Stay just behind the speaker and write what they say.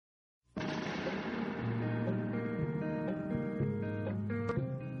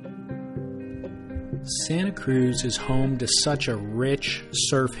Santa Cruz is home to such a rich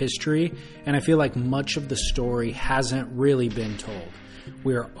surf history, and I feel like much of the story hasn't really been told.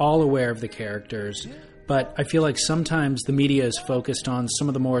 We are all aware of the characters, but I feel like sometimes the media is focused on some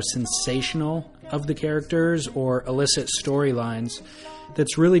of the more sensational of the characters or illicit storylines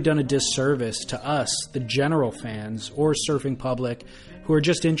that's really done a disservice to us, the general fans or surfing public, who are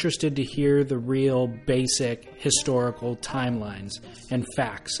just interested to hear the real basic historical timelines and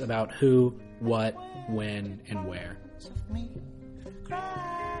facts about who, what, when, and where.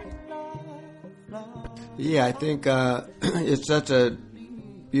 Yeah, I think it's such a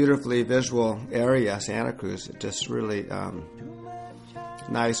beautifully visual area, Santa Cruz. It just really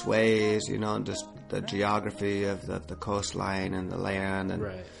nice waves, and just the geography of the coastline and the land. And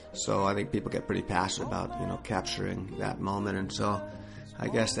right. So I think people get pretty passionate about, capturing that moment. And so I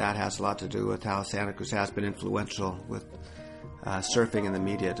guess that has a lot to do with how Santa Cruz has been influential with surfing in the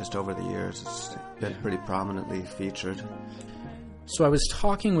media just over the years. It's been pretty prominently featured. So I was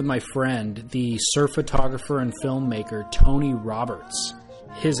talking with my friend, the surf photographer and filmmaker Tony Roberts.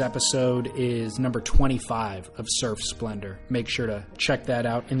 His episode is number 25 of Surf Splendor. Make sure to check that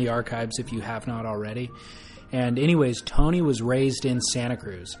out in the archives if you have not already. And anyways, Tony was raised in Santa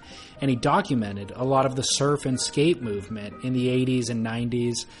Cruz, and he documented a lot of the surf and skate movement in the 80s and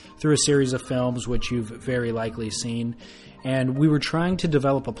 90s through a series of films which you've very likely seen. And we were trying to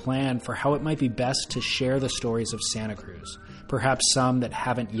develop a plan for how it might be best to share the stories of Santa Cruz, perhaps some that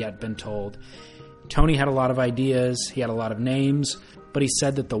haven't yet been told. Tony had a lot of ideas, he had a lot of names, but he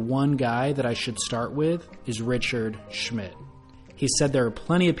said that the one guy that I should start with is Richard Schmidt. He said there are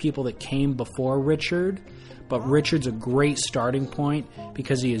plenty of people that came before Richard, but Richard's a great starting point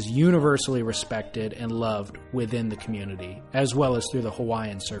because he is universally respected and loved within the community, as well as through the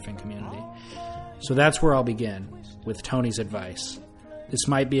Hawaiian surfing community. So that's where I'll begin, with Tony's advice. This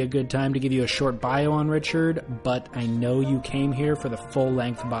might be a good time to give you a short bio on Richard, but I know you came here for the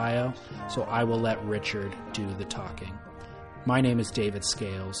full-length bio, so I will let Richard do the talking. My name is David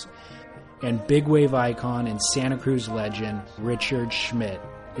Scales, and big wave icon and Santa Cruz legend Richard Schmidt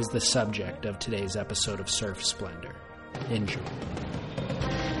is the subject of today's episode of Surf Splendor. Enjoy.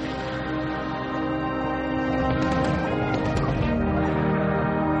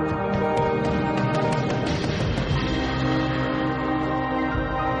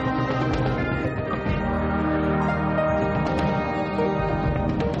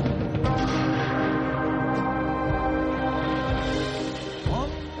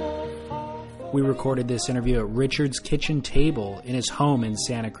 We recorded this interview at Richard's kitchen table in his home in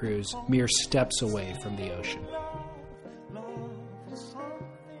Santa Cruz, mere steps away from the ocean.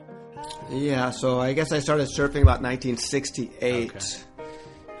 Yeah, so I guess I started surfing about 1968. Okay.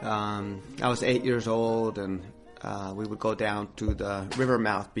 I was 8 years old, and we would go down to the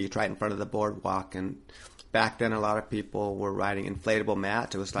Rivermouth Beach right in front of the boardwalk. And back then, a lot of people were riding inflatable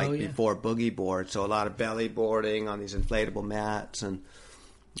mats. It was like before boogie boards, so a lot of belly boarding on these inflatable mats. And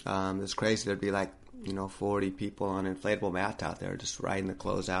it's crazy. There'd be like 40 people on inflatable mats out there just riding the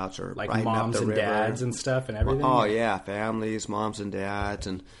closeouts or like riding moms up the and river. dads and stuff and everything. Oh yeah, families, moms and dads,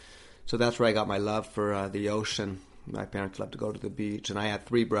 and so that's where I got my love for the ocean. My parents loved to go to the beach, and I had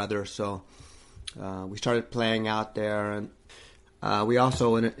 3 brothers, so we started playing out there. And we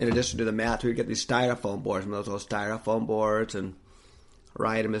also, in addition to the mats, we'd get these styrofoam boards, those styrofoam boards, and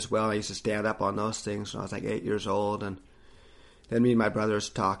ride them as well. I used to stand up on those things when I was like 8 years old, and then me and my brothers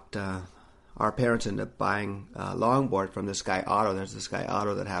talked our parents into buying a longboard from this guy Otto. There's this guy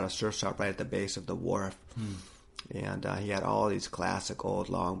Otto that had a surf shop right at the base of the wharf. And he had all these classic old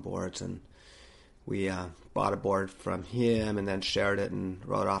longboards. And we bought a board from him and then shared it and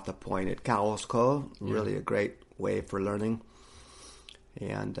rode off the point at Cowell's Cove. Really a great wave for learning.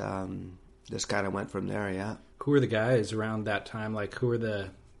 And just kind of went from there, yeah. Who were the guys around that time? Like, who were the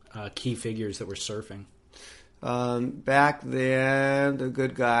key figures that were surfing? Back then, the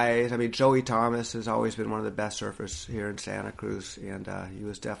good guys, Joey Thomas has always been one of the best surfers here in Santa Cruz, and he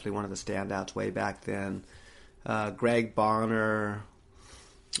was definitely one of the standouts way back then. Greg Bonner,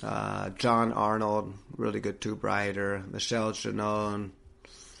 John Arnold, really good tube rider, Michelle Janone.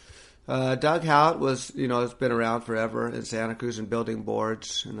 Doug Hout was, has been around forever in Santa Cruz and building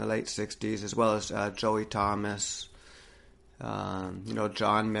boards in the late 60s, as well as Joey Thomas,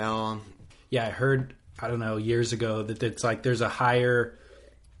 John Mell. Yeah, I heard, I don't know, years ago that it's like there's a higher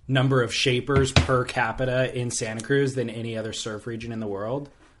number of shapers per capita in Santa Cruz than any other surf region in the world.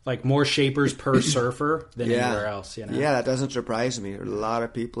 Like more shapers per surfer than anywhere else, Yeah, that doesn't surprise me. A lot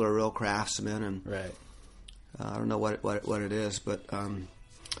of people are real craftsmen, and right. I don't know what it is, but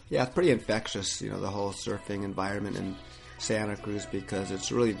yeah, it's pretty infectious, the whole surfing environment. And Santa Cruz because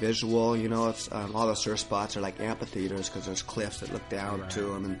it's really visual. You know, it's all the surf spots are like amphitheaters because there's cliffs that look down to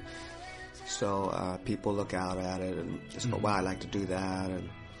them, and so people look out at it and just go, "Wow, I'd like to do that."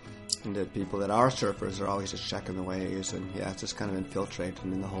 And the people that are surfers are always just checking the waves, and yeah, it's just kind of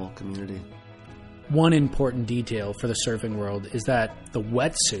infiltrating in the whole community. One important detail for the surfing world is that the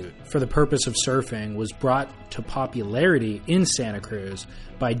wetsuit for the purpose of surfing was brought to popularity in Santa Cruz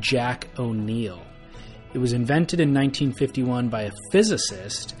by Jack O'Neill. It was invented in 1951 by a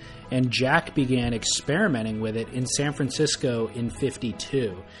physicist, and Jack began experimenting with it in San Francisco in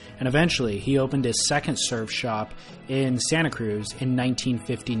 52. And eventually, he opened his second surf shop in Santa Cruz in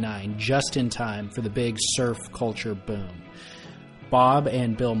 1959, just in time for the big surf culture boom. Bob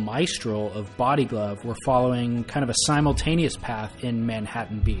and Bill Meistrel of Body Glove were following kind of a simultaneous path in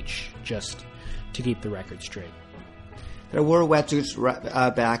Manhattan Beach, just to keep the record straight. There were wetsuits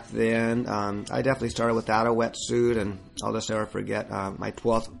back then. I definitely started without a wetsuit, and I'll just never forget my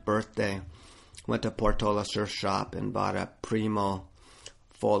 12th birthday. Went to Portola Surf Shop and bought a Primo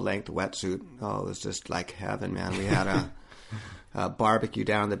full-length wetsuit. Oh, it was just like heaven, man. We had a barbecue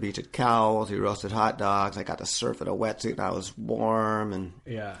down on the beach at Cowell's. We roasted hot dogs. I got to surf in a wetsuit, and I was warm, and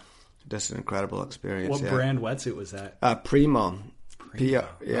just an incredible experience. What brand wetsuit was that? Primo. Primo.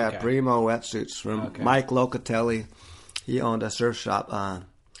 Okay. Primo wetsuits from Mike Locatelli. He owned a surf shop,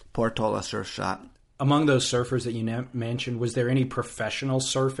 Portola Surf Shop. Among those surfers that you mentioned, was there any professional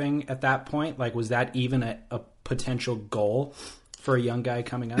surfing at that point? Like, was that even a potential goal for a young guy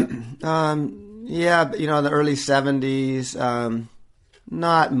coming up? Yeah, you know, in the early 70s,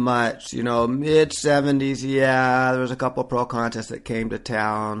 not much. You know, mid-70s, yeah, there was a couple pro contests that came to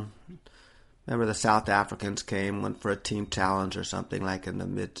town. Remember the South Africans went for a team challenge or something like in the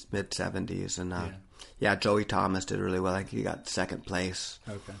mid-70s, and yeah, Joey Thomas did really well. I think he got second place.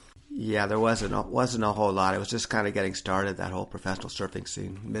 Okay. Yeah, there wasn't a whole lot. It was just kind of getting started, that whole professional surfing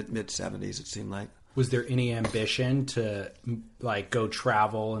scene. Mid-70s, it seemed like. Was there any ambition to like go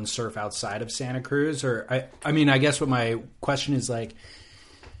travel and surf outside of Santa Cruz? Or I mean, I guess what my question is like,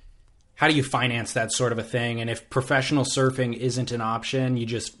 how do you finance that sort of a thing? And if professional surfing isn't an option, you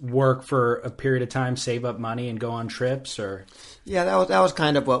just work for a period of time, save up money, and go on trips? Or yeah, that was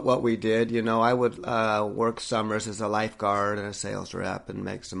kind of what we did. You know, I would work summers as a lifeguard and a sales rep and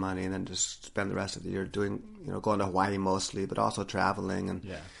make some money, and then just spend the rest of the year doing, you know, going to Hawaii mostly, but also traveling. And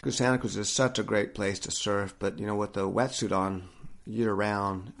because Santa Cruz is such a great place to surf, but you know, with the wetsuit on year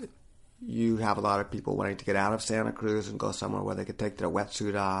round, you have a lot of people wanting to get out of Santa Cruz and go somewhere where they could take their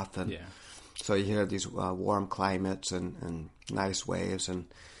wetsuit off. And so you hear these warm climates and nice waves. And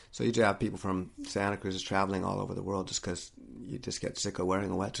so you do have people from Santa Cruz traveling all over the world just because you just get sick of wearing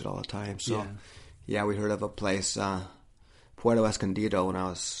a wetsuit all the time. So, yeah, we heard of a place, Puerto Escondido, when I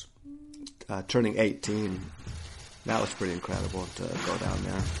was turning 18. That was pretty incredible to go down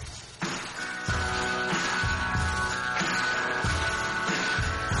there.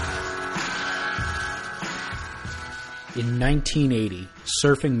 In 1980,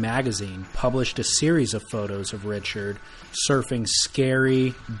 Surfing Magazine published a series of photos of Richard surfing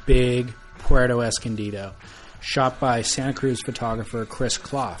scary, big Puerto Escondido, shot by Santa Cruz photographer Chris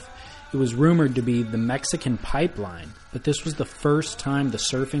Clough. It was rumored to be the Mexican pipeline, but this was the first time the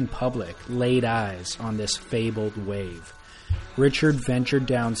surfing public laid eyes on this fabled wave. Richard ventured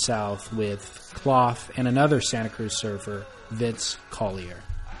down south with Clough and another Santa Cruz surfer, Vince Collier.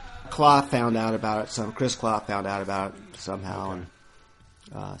 Clough found out about it. Chris Clough found out about it somehow,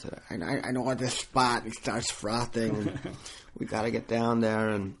 and said, "I know this spot." He starts frothing, and we got to get down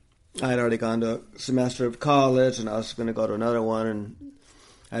there. And I had already gone to a semester of college, and I was going to go to another one, and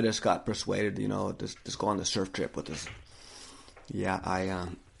I just got persuaded, you know, just go on the surf trip with us. Yeah,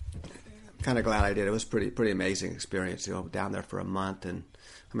 I'm kind of glad I did. It was pretty amazing experience, you know, down there for a month, and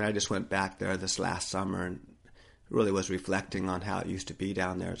I mean, I just went back there this last summer and really was reflecting on how it used to be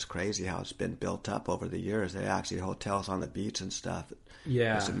down there. It's crazy how it's been built up over the years. They actually hotels on the beach and stuff.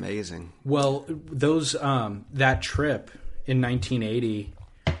 Yeah, it's amazing. Well, those that trip in 1980,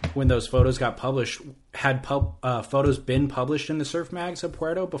 when those photos got published, had photos been published in the surf mags of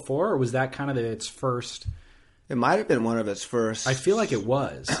Puerto before, or was that kind of its first? It might have been one of its first. I feel like it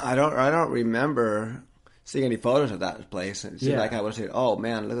was. I don't remember seeing any photos of that place. It seemed like I would say, "Oh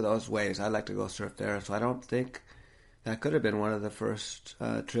man, look at those waves! I'd like to go surf there." So I don't think that could have been one of the first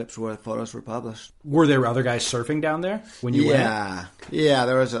trips where the photos were published. Were there other guys surfing down there when you went? Yeah.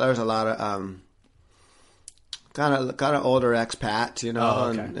 There was a lot of kind of older expats, you know,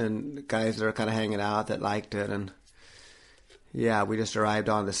 and guys that are kind of hanging out that liked it, and Yeah, we just arrived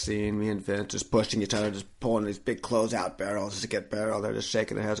on the scene, me and Vince just pushing each other, just pulling these big closeout barrels to get barrel. They're just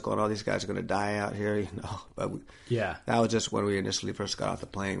shaking their heads going, oh, these guys are going to die out here, you know. But yeah, that was just when we initially first got off the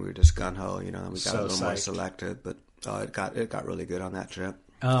plane. We were just gung-ho, you know, and we got a little more selected. But it got really good on that trip.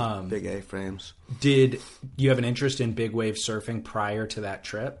 Big A-frames. Did you have an interest in big wave surfing prior to that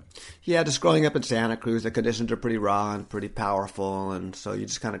trip? Yeah, just growing up in Santa Cruz, the conditions are pretty raw and pretty powerful, and so you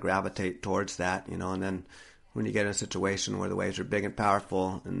just kind of gravitate towards that, you know, and then when you get in a situation where the waves are big and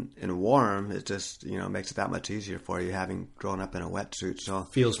powerful and warm, it just, you know, makes it that much easier for you, having grown up in a wetsuit. So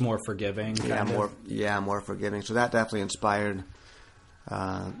feels more forgiving. More forgiving. So that definitely inspired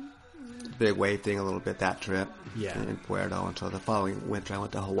big wave thing a little bit, that trip in Puerto. And so the following winter I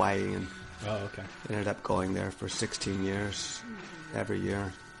went to Hawaii and ended up going there for 16 years every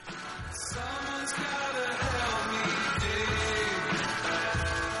year.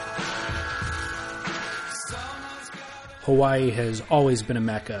 Hawaii has always been a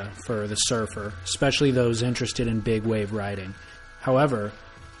mecca for the surfer, especially those interested in big wave riding. However,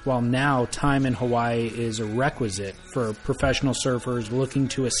 while now time in Hawaii is a requisite for professional surfers looking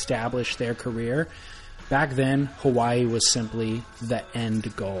to establish their career, back then Hawaii was simply the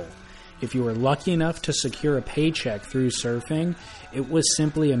end goal. If you were lucky enough to secure a paycheck through surfing, it was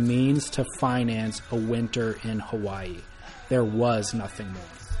simply a means to finance a winter in Hawaii. There was nothing more.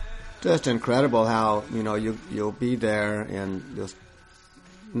 Just incredible how, you know, you'll be there and you'll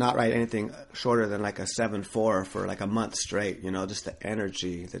not ride anything shorter than like a 7.4 for like a month straight. You know, just the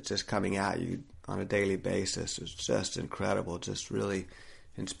energy that's just coming at you on a daily basis is just incredible. Just really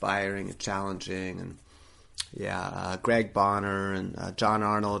inspiring and challenging. And Greg Bonner and John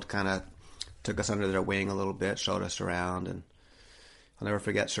Arnold kind of took us under their wing a little bit, showed us around, and I'll never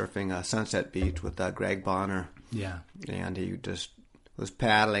forget surfing Sunset Beach with Greg Bonner. Yeah, and he just was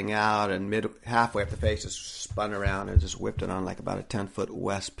paddling out, and halfway up the face just spun around and just whipped it on like about a 10-foot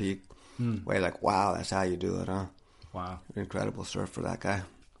west peak. Way like, wow, that's how you do it, huh? Wow. Incredible surf for that guy.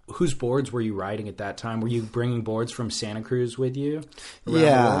 Whose boards were you riding at that time? Were you bringing boards from Santa Cruz with you?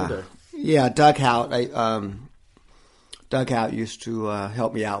 Yeah, Doug Hout. Doug Hout used to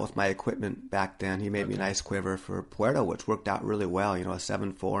help me out with my equipment back then. He made me a nice quiver for Puerto, which worked out really well. You know, a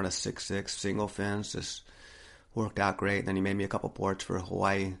 7.4 and a 6.6 single fins just worked out great. And then he made me a couple boards for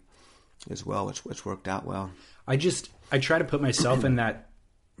Hawaii as well, which worked out well. I try to put myself in that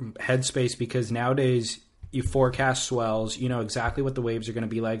headspace because nowadays you forecast swells, you know exactly what the waves are going to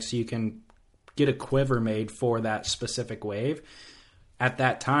be like, so you can get a quiver made for that specific wave. At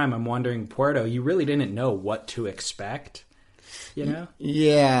that time, I'm wondering, Puerto, you really didn't know what to expect, you know?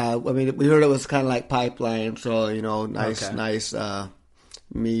 Yeah, I mean, we heard it was kind of like Pipeline, so, you know, nice,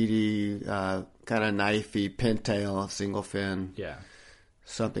 meaty, kind of knifey pintail, single fin. Yeah.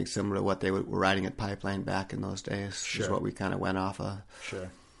 Something similar to what they were riding at Pipeline back in those days. Sure. Is what we kind of went off of.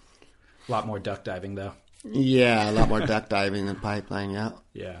 Sure. A lot more duck diving, though. Yeah, a lot more duck diving than Pipeline, yeah.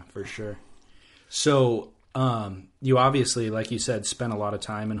 Yeah, for sure. So, you obviously, like you said, spent a lot of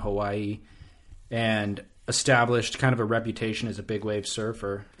time in Hawaii and established kind of a reputation as a big wave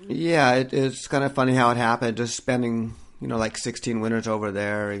surfer. Yeah, it's kind of funny how it happened. Just spending, you know, like 16 winters over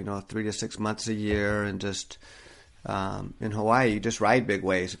there, you know, 3 to 6 months a year, and just in Hawaii, you just ride big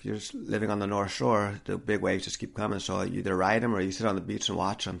waves. If you're just living on the North Shore, the big waves just keep coming. So you either ride them or you sit on the beach and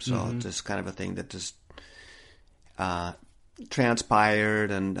watch them. So it's just kind of a thing that just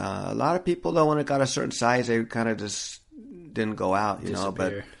transpired. And a lot of people, though, when it got a certain size, they kind of just didn't go out, you know.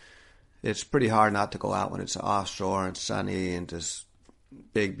 But it's pretty hard not to go out when it's offshore and sunny and just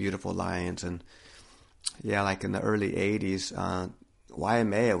big, beautiful lines. And yeah, like in the early 80s,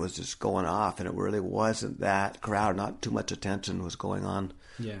 Waimea was just going off, and it really wasn't that crowd. Not too much attention was going on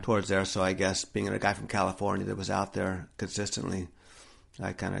towards there. So I guess being a guy from California that was out there consistently,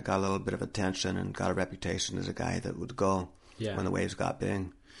 I kind of got a little bit of attention and got a reputation as a guy that would go when the waves got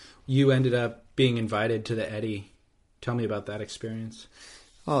big. You ended up being invited to the Eddy. Tell me about that experience.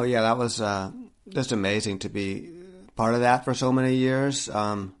 Oh, yeah, that was just amazing to be part of that for so many years.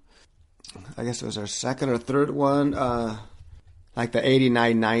 I guess it was our second or third one. Like the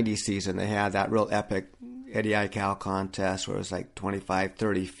 89-90 season, they had that real epic Eddie Aikau contest where it was like 25,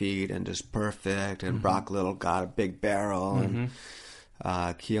 30 feet and just perfect. And Brock Little got a big barrel. And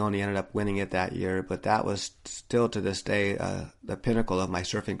Keone ended up winning it that year. But that was still to this day the pinnacle of my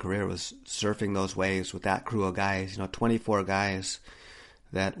surfing career, was surfing those waves with that crew of guys. You know, 24 guys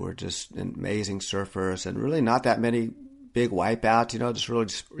that were just amazing surfers and really not that many big wipeouts, you know, just really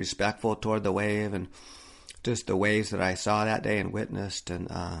respectful toward the wave. And just the waves that I saw that day and witnessed and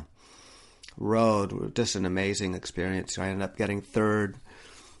rode were just an amazing experience. I ended up getting third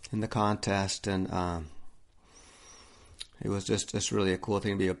in the contest, and it was just really a cool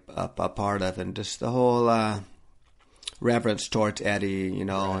thing to be a part of, and just the whole reverence towards Eddie, you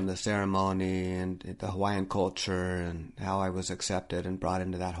know, and the ceremony and the Hawaiian culture and how I was accepted and brought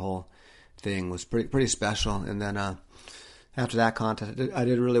into that whole thing was pretty special. And then after that contest, I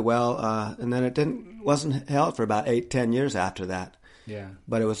did really well, and then it wasn't held for about 8-10 years after that. Yeah.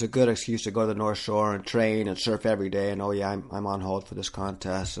 But it was a good excuse to go to the North Shore and train and surf every day. And I'm on hold for this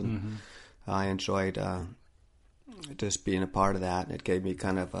contest, and I enjoyed just being a part of that. And it gave me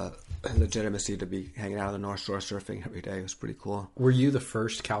kind of a legitimacy to be hanging out on the North Shore surfing every day. It was pretty cool. Were you the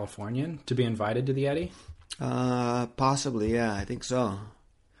first Californian to be invited to the Eddie? Possibly, yeah, I think so.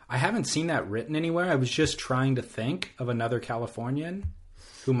 I haven't seen that written anywhere. I was just trying to think of another Californian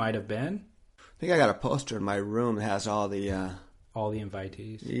who might have been. I think I got a poster in my room that has all the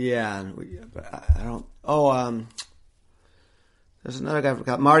invitees. Yeah, but I don't. Oh, there's another guy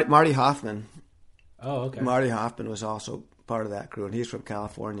from Marty Hoffman. Oh, okay. Marty Hoffman was also part of that crew, and he's from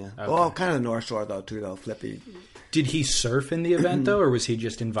California. Okay. Oh, kind of the North Shore though, Flippy. Did he surf in the event though, or was he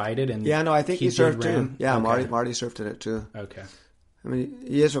just invited? And yeah, no, I think he surfed too. Yeah, okay. Marty surfed in it too. Okay. I mean,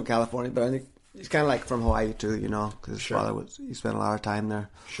 he is from California, but I think he's kind of like from Hawaii too, you know, because his father he spent a lot of time there.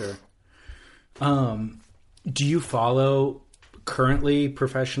 Sure. Do you follow currently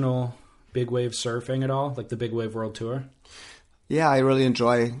professional big wave surfing at all, like the Big Wave World Tour? Yeah, I really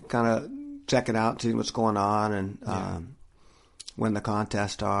enjoy kind of checking out, seeing what's going on, and when the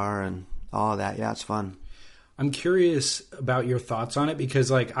contests are, and all of that. Yeah, it's fun. I'm curious about your thoughts on it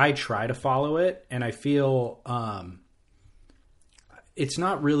because, like, I try to follow it, and I feel it's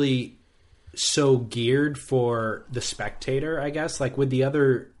not really so geared for the spectator, I guess. Like with the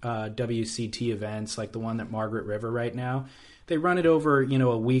other WCT events, like the one at Margaret River right now, they run it over, you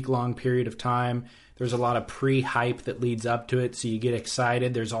know, a week-long period of time. There's a lot of pre-hype that leads up to it, so you get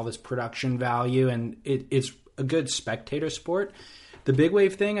excited. There's all this production value, and it's a good spectator sport. The big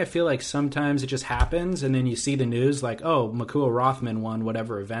wave thing, I feel like sometimes it just happens, and then you see the news like, oh, Makua Rothman won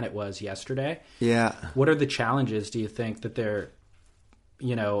whatever event it was yesterday. Yeah. What are the challenges, do you think, that they're,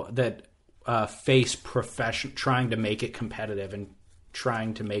 you know, that face trying to make it competitive and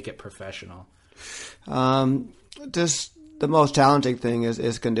trying to make it professional? Just the most challenging thing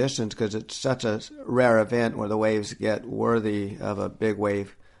is conditions, because it's such a rare event where the waves get worthy of a big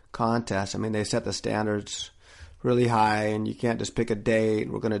wave contest. I mean, they set the standards really high, and you can't just pick a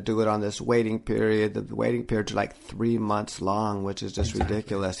date. We're going to do it on this waiting period. The waiting periods are like 3 months long, which is just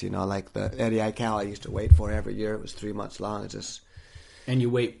ridiculous. You know, like the Eddie Aikau I used to wait for every year. It was 3 months long. It's just... And you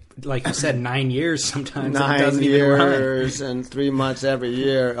wait, like you said, 9 years sometimes. 9 years and 3 months every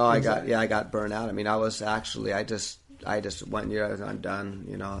year. Oh, I got burnt out. I mean, I just 1 year, I'm done.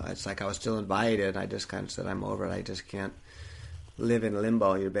 You know, it's like I was still invited. I just kind of said, I'm over it. I just can't live in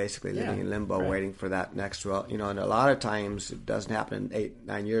limbo. You're basically living in limbo, waiting for that next swell. You know, and a lot of times it doesn't happen in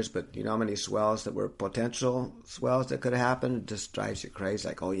 8-9 years, but you know how many swells that were potential swells that could have happened? It just drives you crazy.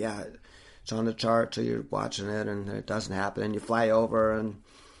 Like, oh yeah, it's on the chart, so you're watching it, and it doesn't happen. And you fly over, and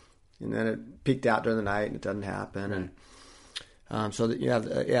then it peaked out during the night, and it doesn't happen. And so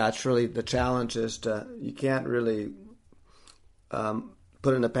it's really the challenge is you can't really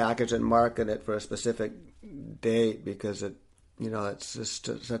put in a package and market it for a specific date, because it's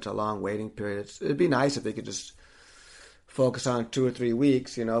just such a long waiting period. It'd be nice if they could just focus on 2 or 3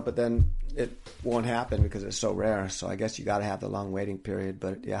 weeks, you know, but then it won't happen because it's so rare. So I guess you got to have the long waiting period.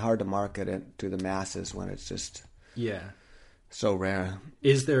 But yeah, hard to market it to the masses when it's just so rare.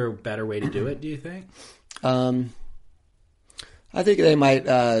 Is there a better way to do it, do you think? I think they might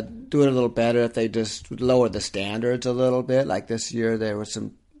do it a little better if they just lower the standards a little bit. Like this year, there was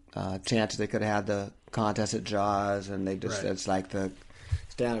some chances they could have had the contest at Jaws, and they just it's like the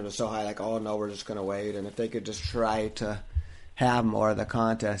standard was so high, like, oh no, we're just going to wait. And if they could just try to have more of the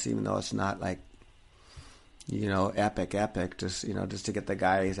contest, even though it's not like, you know, epic, just, you know, just to get the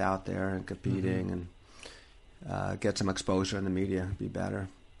guys out there and competing and get some exposure in the media would be better.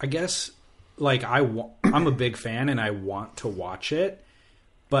 I guess, like, I'm a big fan and I want to watch it,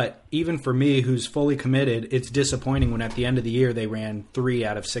 but even for me, who's fully committed, it's disappointing when at the end of the year they ran 3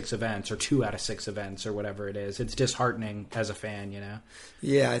 out of 6 events or 2 out of 6 events or whatever it is. It's disheartening as a fan, you know?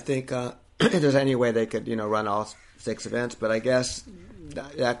 Yeah, I think if there's any way they could, you know, run all 6 events, but I guess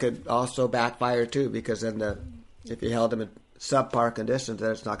that could also backfire too, because then if you held them in subpar conditions,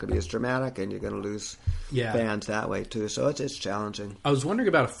 then it's not going to be as dramatic, and you're going to lose fans that way too. So it's challenging. I was wondering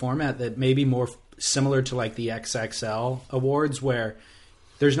about a format that may be more similar to like the XXL awards, where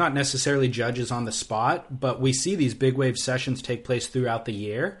there's not necessarily judges on the spot, but we see these big wave sessions take place throughout the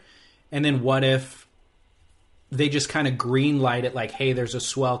year. And then what if they just kind of green light it like, hey, there's a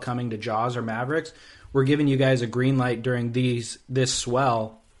swell coming to Jaws or Mavericks. we're giving you guys a green light during this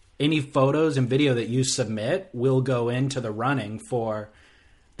swell. Any photos and video that you submit will go into the running for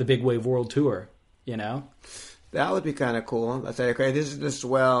the Big Wave World Tour, you know? That would be kind of cool. I say, okay, this is the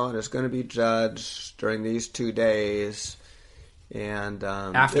swell, and it's going to be judged during these 2 days, and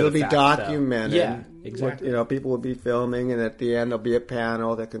it'll be documented. Yeah, exactly. You know, people will be filming, and at the end there'll be a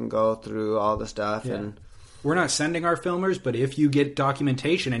panel that can go through all the stuff. Yeah. And we're not sending our filmers, but if you get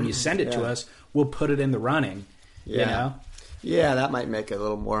documentation and you send it to us, we'll put it in the running. Yeah. You know? Yeah, that might make it a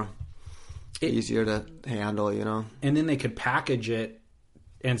little more easier to handle, you know. And then they could package it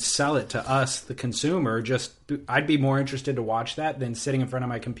and sell it to us, the consumer. I'd be more interested to watch that than sitting in front of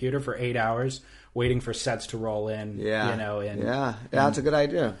my computer for 8 hours waiting for sets to roll in. Yeah, you know. That's a good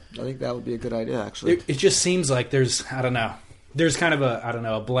idea. I think that would be a good idea, actually. It just seems like there's kind of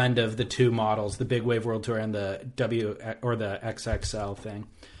a blend of the two models, the Big Wave World Tour and the the XXL thing.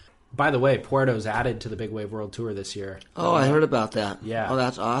 By the way, Puerto's added to the Big Wave World Tour this year. Oh, I heard about that. Yeah. Oh,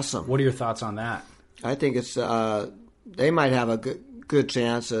 that's awesome. What are your thoughts on that? I think it's they might have a good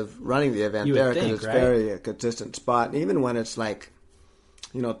chance of running the event there because it's right? very a consistent spot. And even when it's like,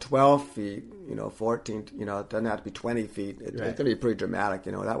 12 feet, 14, it doesn't have to be 20 feet. It's going to be pretty dramatic.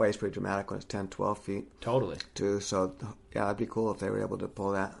 That way it's pretty dramatic when it's 10, 12 feet. Totally. Too. So, yeah, it'd be cool if they were able to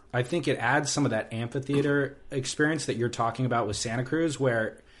pull that. I think it adds some of that amphitheater experience that you're talking about with Santa Cruz,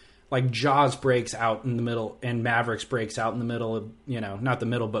 where like Jaws breaks out in the middle and Mavericks breaks out in the middle of, not the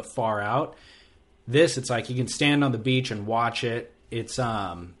middle, but far out. This, it's like you can stand on the beach and watch it. It's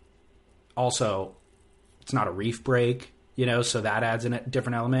also, it's not a reef break, so that adds a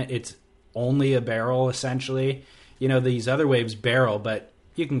different element. It's only a barrel, essentially. These other waves barrel, but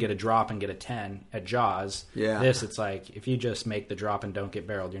you can get a drop and get a 10 at Jaws. Yeah. This, it's like, if you just make the drop and don't get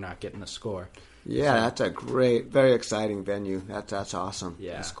barreled, you're not getting the score. Yeah, that's a great, very exciting venue. That's awesome.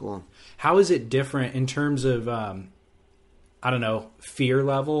 Yeah. That's cool. How is it different in terms of, fear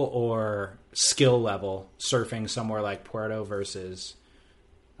level or skill level surfing somewhere like Puerto versus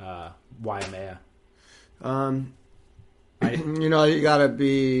Waimea? You gotta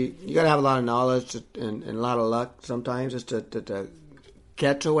have a lot of knowledge and a lot of luck sometimes just to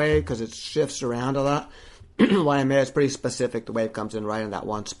catch a wave because it shifts around a lot. Waimea is pretty specific. The wave comes in right in that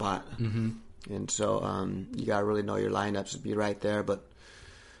one spot. Mm-hmm. And so you gotta really know your lineups to be right there. But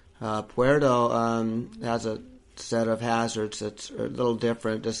Puerto has a set of hazards that's a little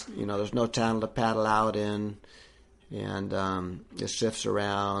different. Just there's no channel to paddle out in, and it shifts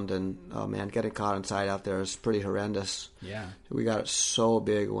around. And oh man, getting caught inside out there is pretty horrendous. Yeah, we got it so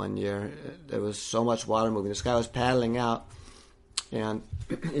big one year. There was so much water moving. This guy was paddling out, and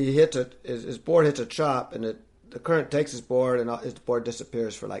he hits his board hits a chop, and the current takes his board, and his board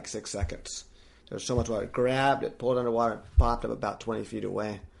disappears for like 6 seconds. There's so much water. Grabbed it, pulled underwater, and popped up about 20 feet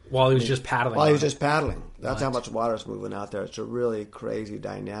away. While he was just paddling. While he was just paddling. That's how much water is moving out there. It's a really crazy,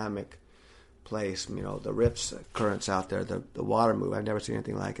 dynamic place. The rips, currents out there, the water move. I've never seen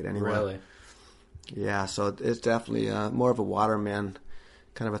anything like it anywhere. Really? Yeah, so it's definitely more of a waterman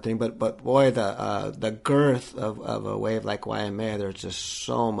kind of a thing. But boy, the girth of a wave like Waimea, there's just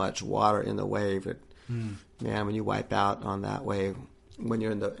so much water in the wave. Man, when you wipe out on that wave, when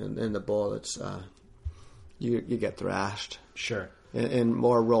you're in the bowl, it's you get thrashed. Sure. And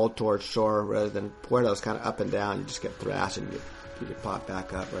more rolled towards shore rather than Puerto's kind of up and down. You just get thrashed and you get popped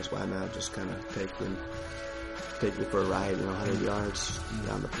back up. Whereas Waimea just kind of take you for a ride, 100 yards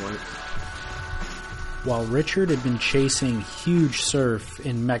down the point. While Richard had been chasing huge surf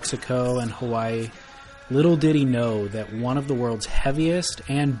in Mexico and Hawaii, little did he know that one of the world's heaviest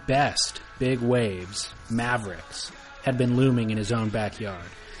and best big waves, Mavericks, had been looming in his own backyard,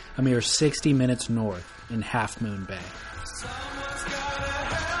 a mere 60 minutes north in Half Moon Bay.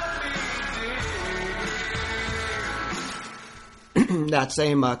 That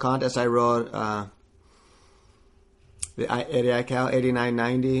same contest I rode, the Eddie Ical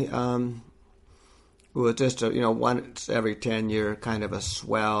 8990, was just once every 10-year kind of a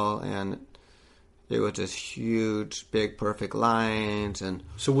swell, and it was just huge, big, perfect lines. And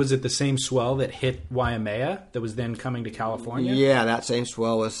so was it the same swell that hit Waimea that was then coming to California? Yeah, that same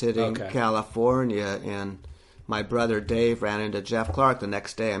swell was hitting California, and my brother Dave ran into Jeff Clark the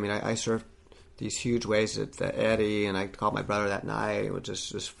next day. I mean, I surfed these huge waves at the Eddy, and I called my brother that night. It was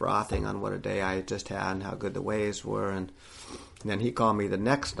just frothing on what a day I had just had and how good the waves were. And then he called me the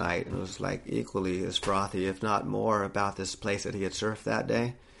next night, and it was like equally as frothy, if not more, about this place that he had surfed that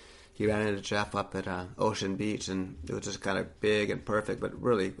day. He ran into Jeff up at Ocean Beach, and it was just kind of big and perfect, but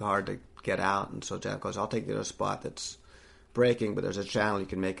really hard to get out. And so Jeff goes, I'll take you to a spot that's breaking, but there's a channel you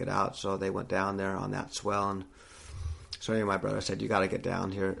can make it out. So they went down there on that swell, and So anyway, my brother said, "You got to get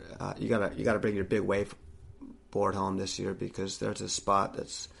down here. You got to bring your big wave board home this year because there's a spot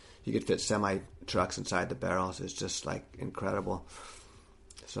that's you could fit semi trucks inside the barrels. It's just like incredible."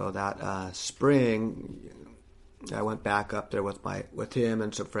 So that spring, I went back up there with him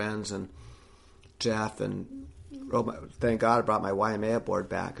and some friends and Jeff, and thank God I brought my Waimea board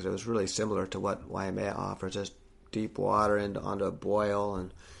back because it was really similar to what Waimea offers, just deep water onto a boil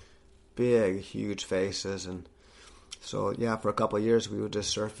and big, huge faces. And so, yeah, for a couple of years we would just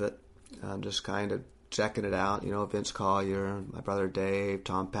surf it, just kind of checking it out. Vince Collier, my brother Dave,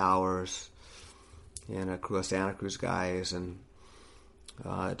 Tom Powers, and a crew of Santa Cruz guys, and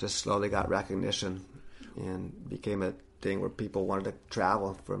it just slowly got recognition and became a thing where people wanted to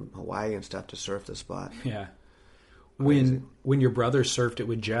travel from Hawaii and stuff to surf the spot. Yeah. When your brother surfed it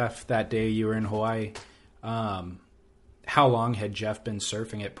with Jeff that day you were in Hawaii, how long had Jeff been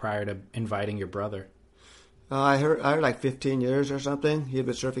surfing it prior to inviting your brother? I heard like 15 years or something. He had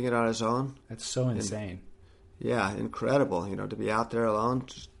been surfing it on his own. That's so insane. Yeah, incredible. To be out there alone.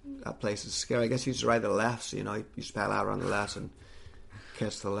 That place is scary. I guess he used to ride the lefts. He used to paddle out on the lefts and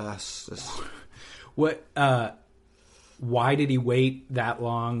catch the lefts. What? Why did he wait that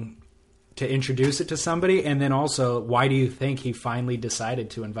long to introduce it to somebody? And then also, why do you think he finally decided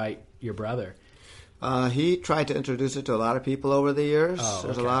to invite your brother? He tried to introduce it to a lot of people over the years. Oh, okay.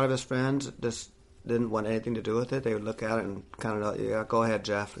 There's a lot of his friends that just didn't want anything to do with it. They would look at it and kind of, yeah, go ahead,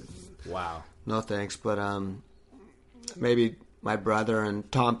 Jeff. Wow. No thanks. But maybe my brother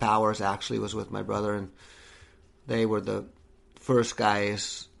and Tom Powers actually was with my brother, and they were the first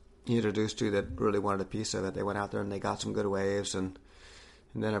guys he introduced to that really wanted a piece of it. They went out there and they got some good waves, and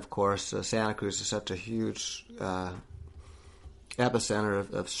then of course Santa Cruz is such a huge epicenter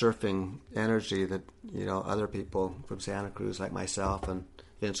of surfing energy that other people from Santa Cruz like myself and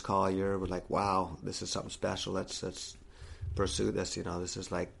Vince Collier were like, wow, this is something special. Let's pursue this. This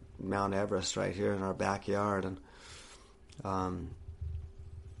is like Mount Everest right here in our backyard. And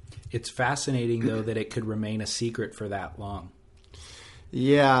it's fascinating though that it could remain a secret for that long.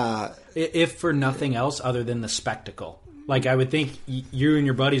 Yeah. If for nothing else other than the spectacle. Like, I would think you and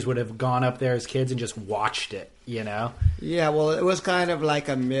your buddies would have gone up there as kids and just watched it, Yeah, well, it was kind of like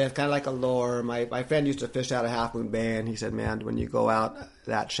a myth, kind of like a lore. My friend used to fish out of Half Moon Bay, and he said, man, when you go out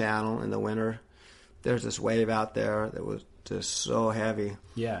that channel in the winter, there's this wave out there that was just so heavy.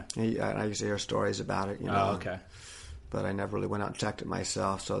 Yeah. I used to hear stories about it, Oh, okay. But I never really went out and checked it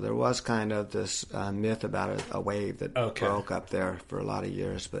myself. So there was kind of this myth about a wave that broke up there for a lot of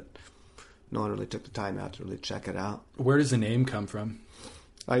years, but no one really took the time out to really check it out. Where does the name come from?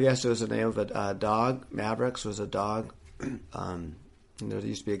 I guess it was the name of a dog. Mavericks was a dog. And there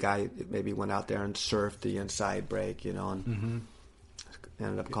used to be a guy that maybe went out there and surfed the inside break, and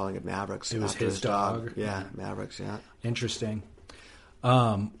ended up calling it Mavericks. It was his dog. Yeah, Mavericks, yeah. Interesting.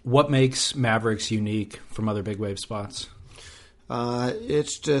 What makes Mavericks unique from other big wave spots?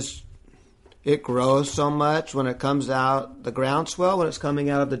 It's just, it grows so much when it comes out. The groundswell, when it's coming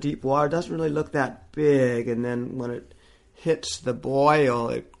out of the deep water, doesn't really look that big. And then when it hits the boil,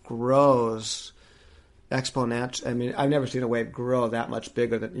 it grows exponential. I mean, I've never seen a wave grow that much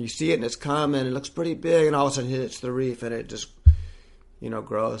bigger. Than you see it and it's coming, it looks pretty big, and all of a sudden it hits the reef and it just,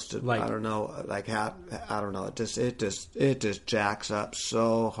 grows to I don't know, it just jacks up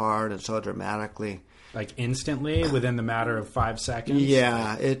so hard and so dramatically. Like instantly, within the matter of 5 seconds?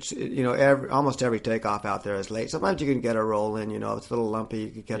 Yeah, it's almost every takeoff out there is late. Sometimes you can get a roll in, it's a little lumpy, you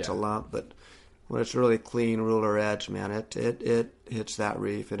can catch a lump, but when it's really clean ruler edge, man, it hits that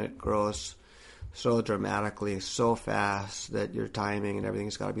reef and it grows so dramatically, so fast that your timing and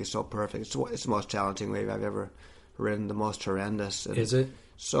everything's got to be so perfect. It's the most challenging wave I've ever ridden, the most horrendous. And is it?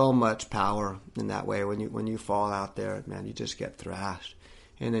 So much power in that way. When you fall out there, man, you just get thrashed.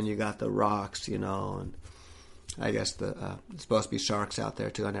 And then you got the rocks, and I guess it's supposed to be sharks out there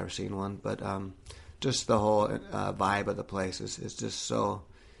too. I've never seen one, but just the whole vibe of the place is just so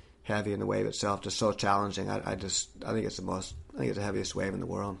heavy, and the wave itself just so challenging. I think it's the heaviest wave in the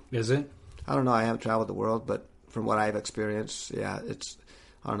world. Is it? I don't know. I haven't traveled the world, but from what I've experienced, yeah, it's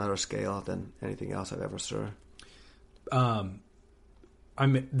on another scale than anything else I've ever surfed.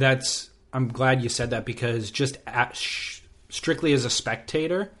 I'm glad you said that, because just strictly as a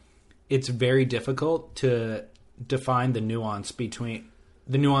spectator, it's very difficult to define the nuance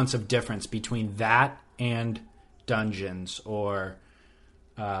of difference between that and Dungeons or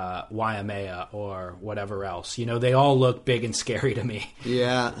Waimea or whatever else. They all look big and scary to me.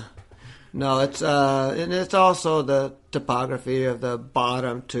 Yeah. No, it's and it's also the topography of the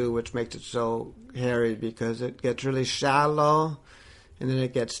bottom too, which makes it so hairy, because it gets really shallow, and then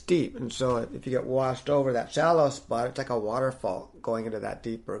it gets deep. And so if you get washed over that shallow spot, it's like a waterfall going into that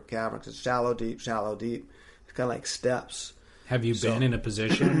deeper cavern. 'Cause it's shallow, deep, shallow, deep. It's kind of like steps. Have you been in a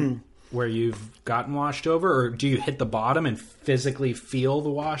position where you've gotten washed over, or do you hit the bottom and physically feel the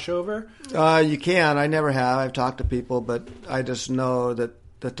washover? You can. I never have. I've talked to people, but I just know that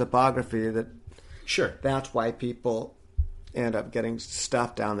the topography, Sure. that's why people end up getting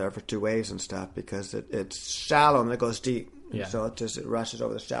stuff down there for 2 waves and stuff, because it's shallow and it goes deep. Yeah. So it rushes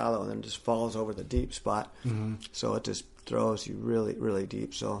over the shallow and then just falls over the deep spot. Mm-hmm. So it just throws you really, really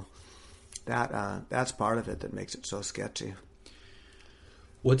deep. So that's part of it that makes it so sketchy.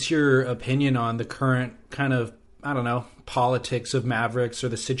 What's your opinion on the current kind of, I don't know, politics of Mavericks, or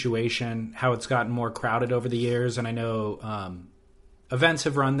the situation, how it's gotten more crowded over the years? And I know events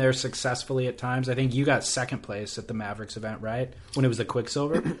have run there successfully at times. I think you got second place at the Mavericks event, right? When it was the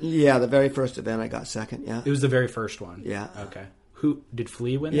Quicksilver? Yeah, the very first event I got second, yeah. It was the very first one? Yeah. Okay. Who did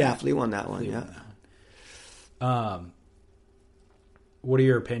Flea win that? Yeah, Flea won that one, yeah. What are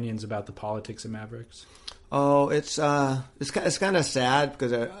your opinions about the politics of Mavericks? Oh, it's kind of sad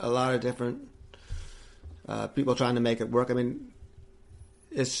because there are a lot of different people trying to make it work. I mean,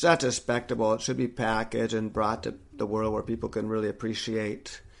 it's such a spectacle. It should be packaged and brought to the world where people can really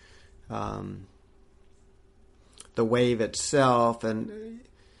appreciate the wave itself, and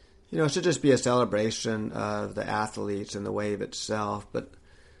it should just be a celebration of the athletes and the wave itself. But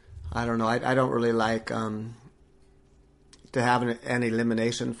I don't know. I don't really like to have an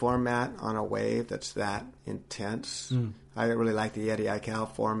elimination format on a wave that's that intense. I really like the Eddie Aikau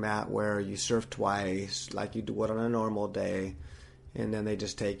format where you surf twice, like you do it on a normal day, and then they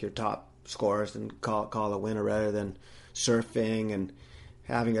just take your top scores and call a winner, rather than surfing and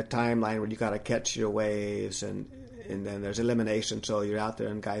having a timeline where you got to catch your waves, and then there's elimination. So you're out there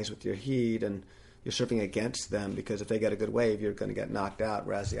and guys with your heat, and you're surfing against them, because if they get a good wave, you're going to get knocked out.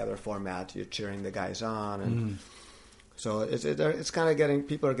 Whereas the other format, you're cheering the guys on, and so it's kind of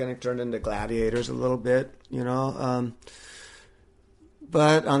people are getting turned into gladiators a little bit,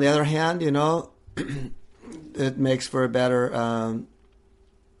 But on the other hand, it makes for a better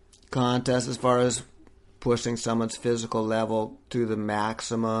contest as far as pushing someone's physical level to the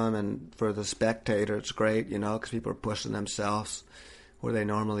maximum, and for the spectator, it's great, because people are pushing themselves where they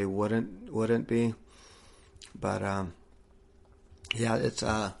normally wouldn't be. But yeah, it's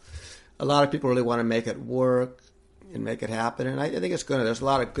a lot of people really want to make it work and make it happen, and I think it's good. There's a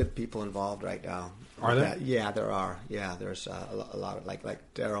lot of good people involved right now. Are there? Yeah, there are. Yeah, there's a lot of like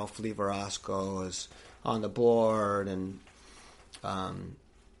Daryl Flea Verosco is on the board, and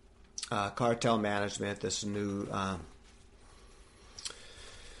Cartel Management, this new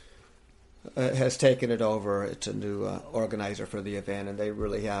has taken it over. It's a new organizer for the event, and they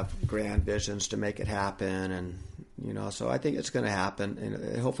really have grand visions to make it happen. And so I think it's going to happen.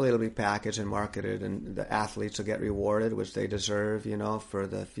 And hopefully, it'll be packaged and marketed, and the athletes will get rewarded, which they deserve, for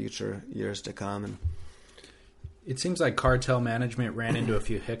the future years to come. And it seems like Cartel Management ran into a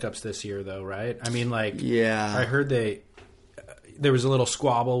few hiccups this year, though, right? I mean, yeah, I heard there was a little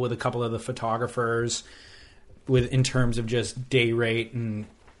squabble with a couple of the photographers in terms of just day rate, and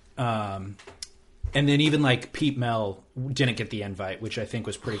then even Pete Mel didn't get the invite, which I think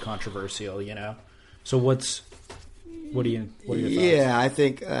was pretty controversial, So what are your thoughts? Yeah, I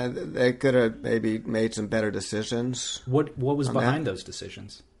think they could have maybe made some better decisions. What was behind those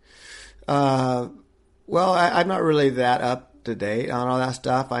decisions? Well, I'm not really that up to date on all that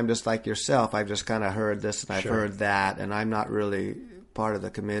stuff. I'm just like yourself. I've just kind of heard this and I've heard that, and I'm not really part of the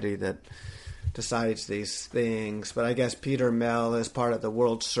committee that decides these things. But I guess Peter Mel is part of the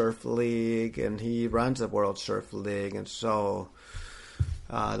World Surf League, and he runs the World Surf League, and so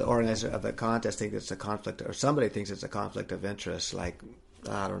the organizer of the contest thinks it's a conflict, or somebody thinks it's a conflict of interest. I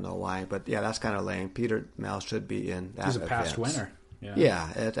don't know why, but yeah, that's kind of lame. Peter Mel should be in that. He's a past winner.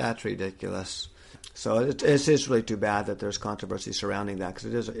 Yeah, that's ridiculous. So it's really too bad that there's controversy surrounding that,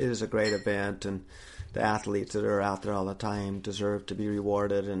 because it is a great event, and the athletes that are out there all the time deserve to be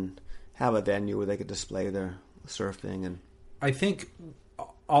rewarded and have a venue where they could display their surfing. And I think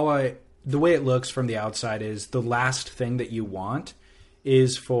the way it looks from the outside is the last thing that you want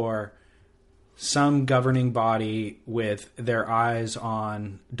is for some governing body with their eyes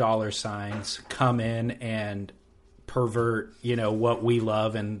on dollar signs come in and pervert, what we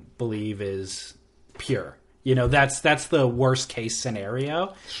love and believe is pure. That's the worst case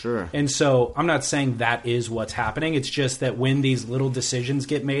scenario. Sure. And so I'm not saying that is what's happening. It's just that when these little decisions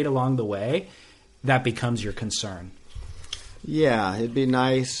get made along the way, that becomes your concern. Yeah, it'd be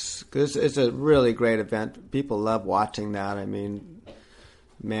nice, because it's a really great event. People love watching that. I mean,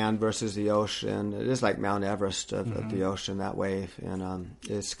 man versus the ocean. It is like Mount Everest of the ocean, that wave. And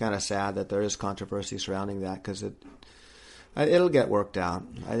it's kind of sad that there is controversy surrounding that because it'll get worked out.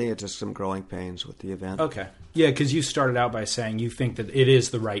 I think it's just some growing pains with the event. Okay. Yeah, because you started out by saying you think that it is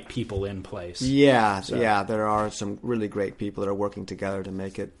the right people in place. Yeah, yeah. There are some really great people that are working together to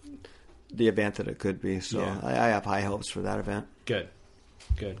make it the event that it could be. So I have high hopes for that event. Good.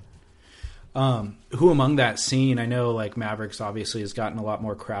 Who among that scene, I know like Mavericks obviously has gotten a lot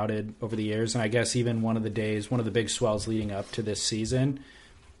more crowded over the years, and I guess even one of the big swells leading up to this season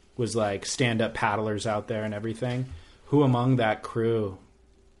was like stand-up paddlers out there and everything. Who among that crew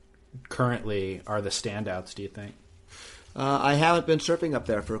currently are the standouts, do you think? I haven't been surfing up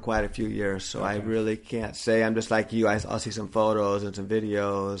there for quite a few years, so I really can't say. I'm just like you. I'll see some photos and some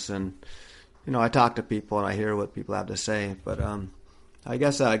videos, and I talk to people and I hear what people have to say. But I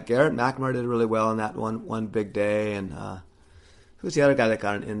guess Garrett McNamara did really well on that one big day, and who's the other guy that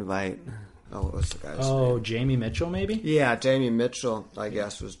got an invite? Oh, what was the guy's name? Jamie Mitchell, maybe? Yeah, Jamie Mitchell, I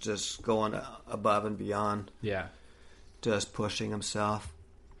guess, was just going above and beyond. Yeah. Just pushing himself.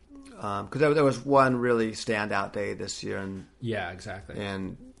 Because there was one really standout day this year. Yeah, exactly.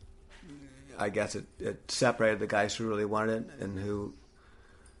 And I guess it separated the guys who really wanted it and who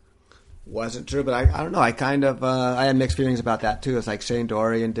wasn't true. But I don't know. I kind of I had mixed feelings about that, too. It's like Shane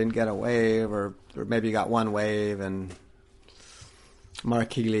Dorian didn't get a wave, or maybe he got one wave, and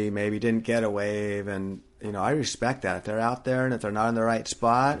Mark Healy maybe didn't get a wave. And, I respect that. If they're out there and if they're not in the right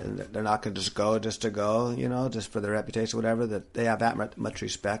spot and they're not going to just go just to go, just for their reputation or whatever, that they have that much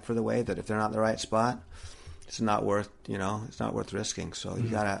respect for the wave, that if they're not in the right spot, it's not worth, it's not worth risking. So you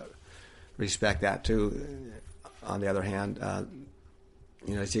got to respect that too. On the other hand,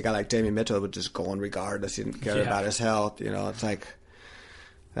 see a guy like Jamie Mitchell would just go on regardless. He didn't care about his health. It's like,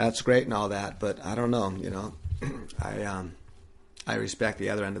 that's great and all that, but I don't know, I respect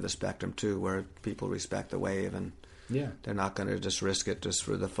the other end of the spectrum too, where people respect the wave and they're not going to just risk it just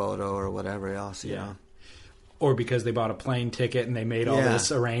for the photo or whatever else, you know. Or because they bought a plane ticket and they made all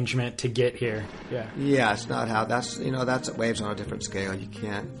this arrangement to get here. Yeah, it's not how that's waves on a different scale. You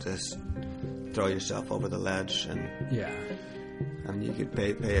can't just throw yourself over the ledge and you could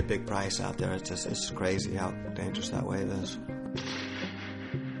pay a big price out there. It's crazy how dangerous that wave is.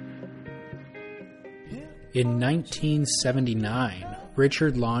 In 1979,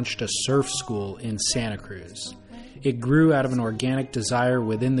 Richard launched a surf school in Santa Cruz. It grew out of an organic desire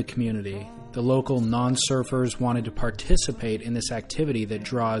within the community. The local non-surfers wanted to participate in this activity that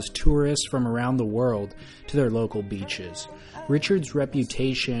draws tourists from around the world to their local beaches. Richard's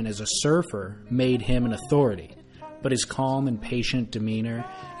reputation as a surfer made him an authority, but his calm and patient demeanor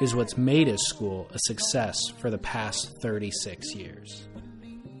is what's made his school a success for the past 36 years.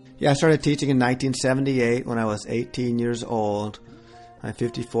 Yeah, I started teaching in 1978 when I was 18 years old. I'm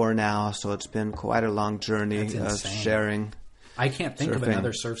 54 now, so it's been quite a long journey of sharing. I can't think surfing. of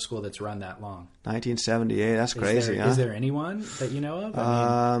another surf school that's run that long. 1978, that's crazy, huh? Is there anyone that you know of?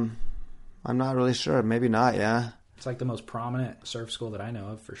 I'm not really sure. Maybe not, yeah. It's like the most prominent surf school that I know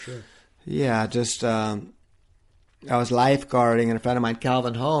of, for sure. Yeah, just I was lifeguarding, and a friend of mine,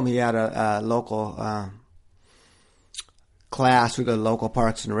 Calvin Holm, he had a local class with the local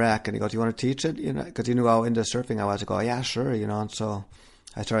Parks and Rec, and he goes, "You want to teach it?" Because he knew how into surfing I was. I go, "Yeah, sure," and so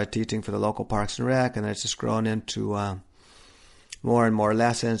I started teaching for the local Parks and Rec, and it's just grown into more and more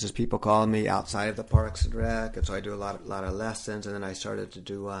lessons as people call me outside of the Parks and Rec, and so I do a lot of lessons, and then I started to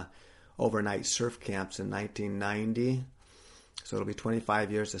do overnight surf camps in 1990. So it'll be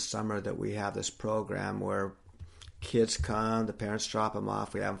 25 years this summer that we have this program where kids come, the parents drop them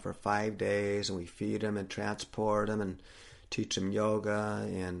off, we have them for 5 days, and we feed them and transport them and teach them yoga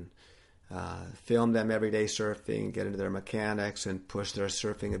and film them every day surfing, get into their mechanics and push their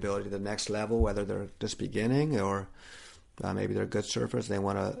surfing ability to the next level, whether they're just beginning or maybe they're good surfers. They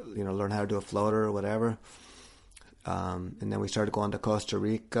want to learn how to do a floater or whatever. And then we started going to Costa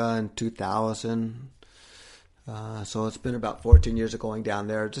Rica in 2000. So it's been about 14 years of going down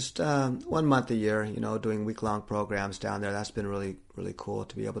there, just 1 month a year, doing week-long programs down there. That's been really, really cool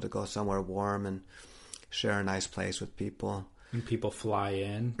to be able to go somewhere warm and share a nice place with people. And people fly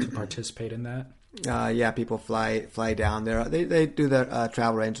in to participate in that? Yeah, people fly down there. They do their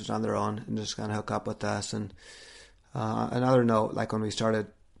travel arrangements on their own and just kind of hook up with us. And another note, like when we started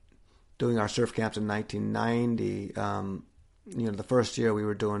doing our surf camps in 1990, the first year we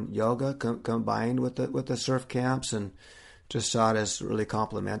were doing yoga combined with the surf camps, and just saw it as really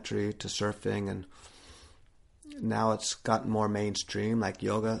complementary to surfing. And now it's gotten more mainstream, like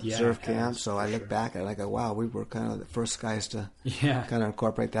yoga surf camps. So I look back at it and I go, wow, we were kind of the first guys to kind of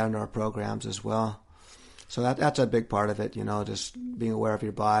incorporate that into our programs as well. So that's a big part of it, just being aware of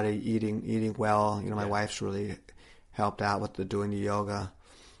your body, eating well. My wife's really helped out with doing the yoga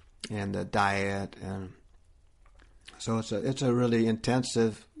and the diet, and so it's a really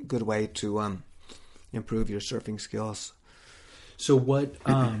intensive, good way to improve your surfing skills. So what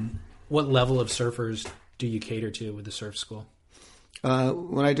level of surfers do you cater to with the surf school?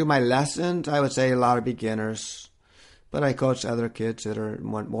 When I do my lessons, I would say a lot of beginners, but I coach other kids that are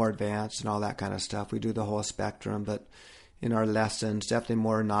more advanced and all that kind of stuff. We do the whole spectrum, but in our lessons, definitely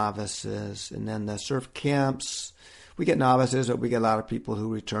more novices. And then the surf camps, we get novices, but we get a lot of people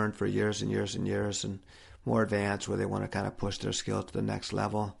who return for years and years and years, and more advanced where they want to kind of push their skill to the next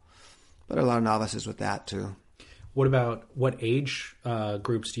level. But a lot of novices with that too. What age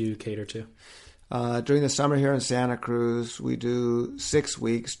groups do you cater to? During the summer here in Santa Cruz, we do 6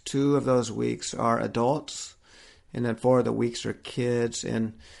 weeks. 2 of those weeks are adults, and then 4 of the weeks are kids.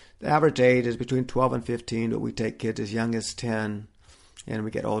 And the average age is between 12 and 15, but we take kids as young as 10, and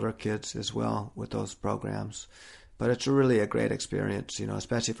we get older kids as well with those programs. But it's really a great experience,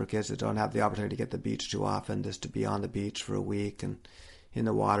 especially for kids that don't have the opportunity to get to the beach too often, just to be on the beach for a week and in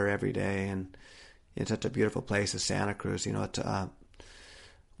the water every day. And it's such a beautiful place as Santa Cruz. It's a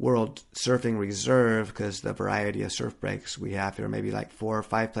World Surfing Reserve because the variety of surf breaks we have here, maybe like 4 or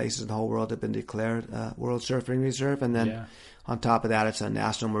 5 places in the whole world have been declared World Surfing Reserve. And then on top of that, it's a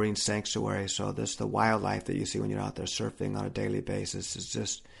National Marine Sanctuary. So there's the wildlife that you see when you're out there surfing on a daily basis. It's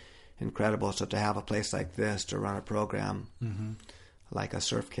just incredible. So to have a place like this to run a program like a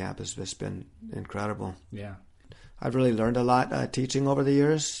surf camp has just been incredible. Yeah. I've really learned a lot teaching over the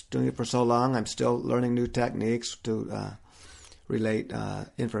years, doing it for so long. I'm still learning new techniques to relate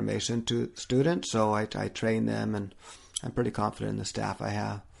information to students. So I train them, and I'm pretty confident in the staff I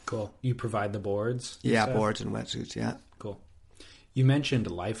have. Cool. You provide the boards? Yeah, boards and wetsuits, yeah. Cool. You mentioned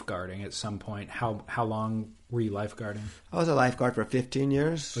lifeguarding at some point. How long were you lifeguarding? I was a lifeguard for 15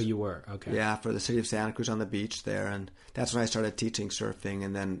 years. Oh, you were? Okay. Yeah, for the city of Santa Cruz on the beach there. And that's when I started teaching surfing,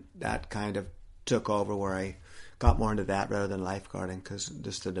 and then that kind of took over where I got more into that rather than lifeguarding because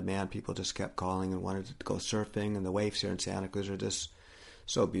just the demand, people just kept calling and wanted to go surfing, and the waves here in Santa Cruz are just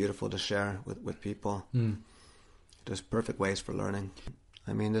so beautiful to share with people. Just perfect ways for learning.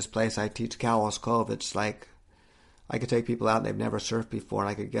 I mean, this place I teach, Cowell's Cove, it's like I could take people out and they've never surfed before, and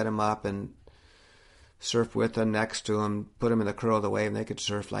I could get them up and surf with them, next to them, put them in the curl of the wave, and they could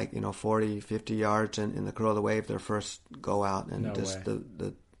surf 40, 50 yards in the curl of the wave their first go out. And no just way.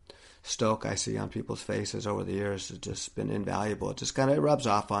 the stoke I see on people's faces over the years has just been invaluable. It just kind of rubs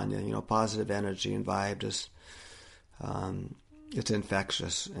off on you, positive energy and vibe. Just it's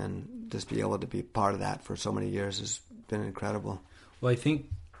infectious, and just be able to be part of that for so many years has been incredible. Well, I think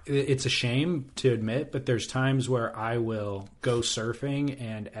it's a shame to admit, but there's times where I will go surfing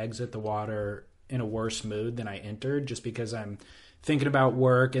and exit the water in a worse mood than I entered, just because I'm thinking about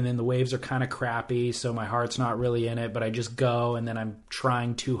work, and then the waves are kind of crappy, so my heart's not really in it, but I just go, and then I'm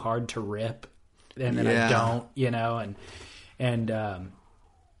trying too hard to rip, and then I don't, and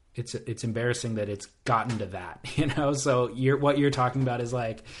it's embarrassing that it's gotten to that, so what you're talking about is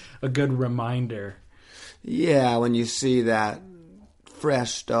like a good reminder. Yeah, when you see that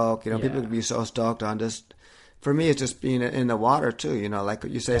fresh stoke, people can be so stoked on just, for me, it's just being in the water too, like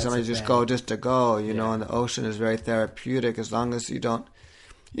you say, somebody just go just to go, and the ocean is very therapeutic as long as you don't,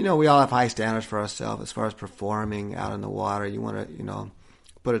 we all have high standards for ourselves as far as performing out in the water. You want to,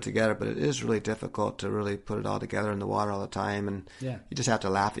 put it together, but it is really difficult to really put it all together in the water all the time. And you just have to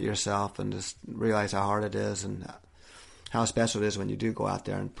laugh at yourself and just realize how hard it is and how special it is when you do go out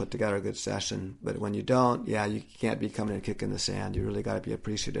there and put together a good session. But when you don't, you can't be coming and kicking the sand. You really got to be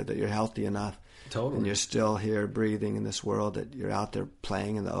appreciative that you're healthy enough. Totally. And you're still here breathing in this world, that you're out there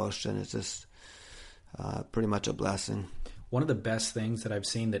playing in the ocean. It's just pretty much a blessing. One of the best things that I've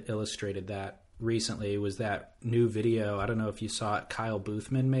seen that illustrated that recently was that new video. I don't know if you saw it, Kyle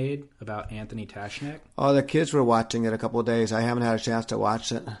Boothman made about Anthony Tashnik. Oh, the kids were watching it a couple of days. I haven't had a chance to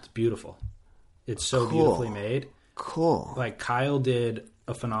watch it. It's beautiful. It's so beautifully made. Cool. Like, Kyle did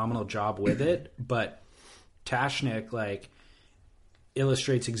a phenomenal job with it, but Tashnik,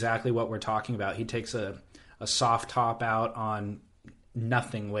 illustrates exactly what we're talking about. He takes a soft top out on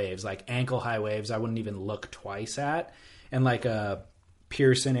nothing waves, like ankle-high waves I wouldn't even look twice at, and like a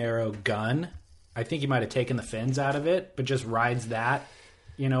Pearson Arrow gun. I think he might have taken the fins out of it, but just rides that,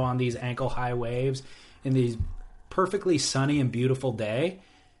 on these ankle-high waves in these perfectly sunny and beautiful day,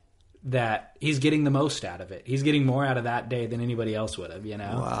 that he's getting the most out of it. He's getting more out of that day than anybody else would have,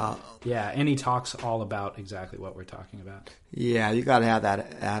 Wow. Yeah, and he talks all about exactly what we're talking about. Yeah, you got to have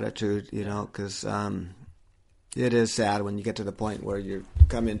that attitude, because It is sad when you get to the point where you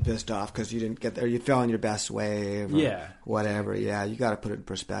come in pissed off because you didn't get there. You fell on your best wave or whatever. Yeah, you got to put it in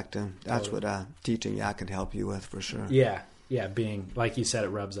perspective. That's what teaching can help you with for sure. Yeah, being, like you said, it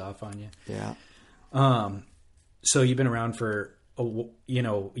rubs off on you. Yeah. So you've been around for,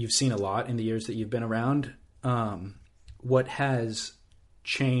 you've seen a lot in the years that you've been around. What has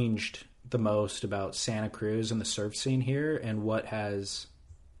changed the most about Santa Cruz and the surf scene here, and what has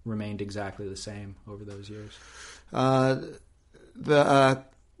remained exactly the same over those years? The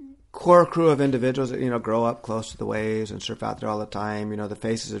core crew of individuals that, grow up close to the waves and surf out there all the time, the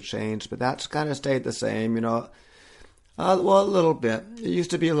faces have changed, but that's kind of stayed the same, well, a little bit. It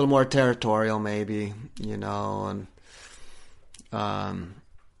used to be a little more territorial maybe, and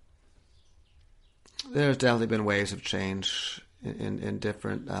there's definitely been waves of change in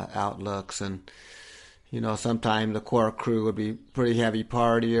different outlooks, and sometimes the core crew would be pretty heavy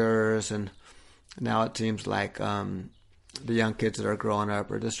partiers, and now it seems like the young kids that are growing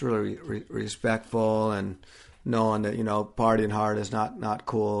up are just really respectful and knowing that partying hard is not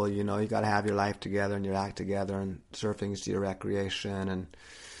cool. You got to have your life together and your act together, and surfing is your recreation,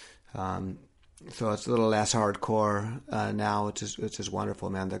 and so it's a little less hardcore now, which is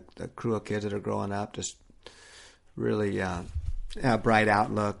wonderful, man. The crew of kids that are growing up just really have bright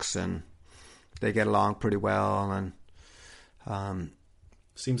outlooks, and they get along pretty well, and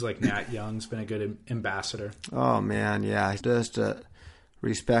seems like Nat Young's been a good ambassador. Oh man, yeah, he's just a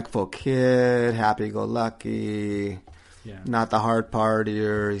respectful kid, happy-go-lucky, not the hard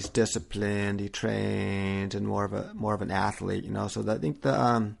partier. He's disciplined, he trains, and more of an athlete, So I think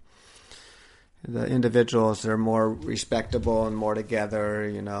the individuals that are more respectable and more together,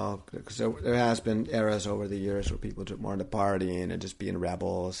 because there has been eras over the years where people are more into partying and just being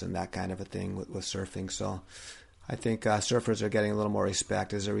rebels and that kind of a thing with surfing. So I think surfers are getting a little more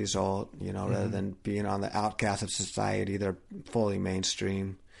respect as a result, rather than being on the outcast of society. They're fully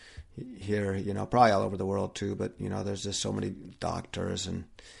mainstream here, probably all over the world too, but, there's just so many doctors and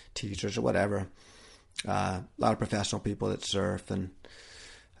teachers or whatever, a lot of professional people that surf, and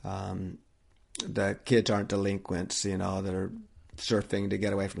the kids aren't delinquents, that are surfing to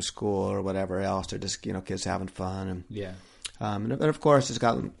get away from school or whatever else. They're just, kids having fun. And of course, it's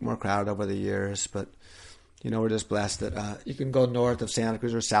gotten more crowded over the years, but, we're just blessed that you can go north of Santa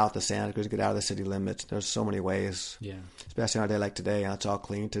Cruz or south of Santa Cruz, get out of the city limits. There's so many ways. Yeah. Especially on a day like today. It's all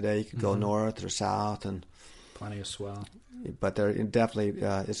clean today. You can go north or south, and plenty of swell. But they're definitely,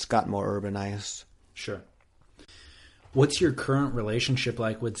 it's gotten more urbanized. Sure. What's your current relationship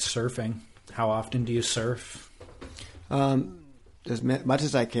like with surfing? How often do you surf? As much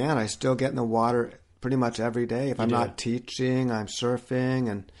as I can. I still get in the water pretty much every day. If I'm not teaching, I'm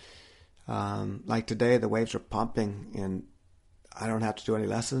surfing, and like today, the waves are pumping, and I don't have to do any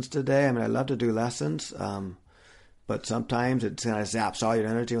lessons today. I mean, I love to do lessons, but sometimes it kind of zaps all your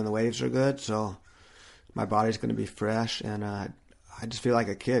energy when the waves are good. So my body's going to be fresh, and I just feel like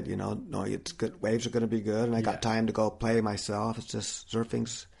a kid. No, it's good. Waves are going to be good, and I got time to go play myself. It's just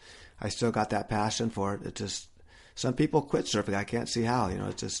surfing's. I still got that passion for it. It just, some people quit surfing. I can't see how.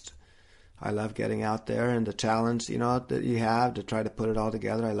 It's just, I love getting out there and the challenge, that you have to try to put it all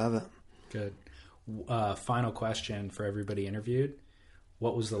together. I love it. Good. Final question for everybody interviewed.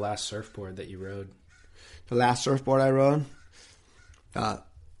 What was the last surfboard that you rode? The last surfboard I rode?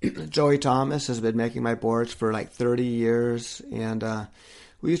 Joey Thomas has been making my boards for like 30 years. And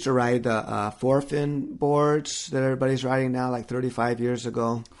we used to ride the four-fin boards that everybody's riding now, like 35 years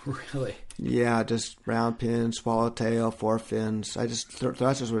ago. Really? Yeah, just round pins, swallowtail, four fins.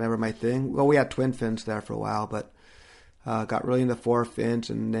 Thrusters were never my thing. Well, we had twin fins there for a while, but got really into four fins,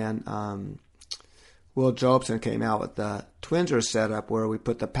 and then Will Jobson came out with the Twinser setup where we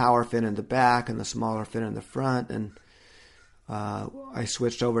put the power fin in the back and the smaller fin in the front, and I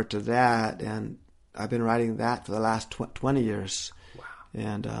switched over to that, and I've been riding that for the last 20 years. Wow.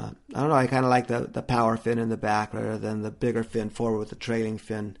 And I don't know, I kind of like the power fin in the back rather than the bigger fin forward with the trailing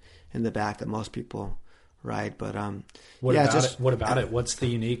fin in the back that most people ride. But what about it? What's the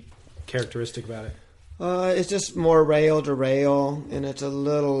unique characteristic about it? It's just more rail to rail, and it's a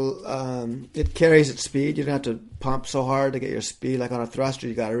little, it carries its speed. You don't have to pump so hard to get your speed. Like on a thruster,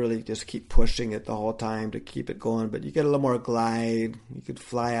 you got to really just keep pushing it the whole time to keep it going. But you get a little more glide. You could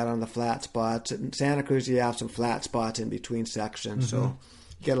fly out on the flat spots. In Santa Cruz, you have some flat spots in between sections, so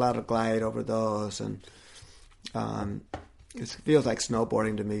you get a lot of glide over those. And it feels like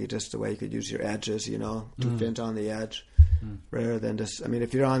snowboarding to me, just the way you could use your edges, two fins on the edge. Rather than just,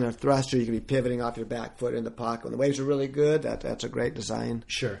 if you're on a thruster, you can be pivoting off your back foot in the pocket. When the waves are really good, that's a great design.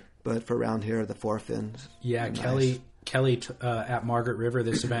 Sure. But for around here, the four fins. Yeah, Kelly at Margaret River,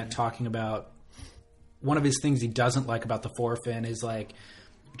 this event, talking about one of his things he doesn't like about the forefin is like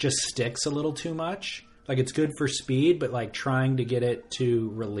just sticks a little too much. Like it's good for speed, but like trying to get it to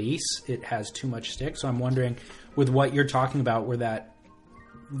release, it has too much stick. So I'm wondering, with what you're talking about, where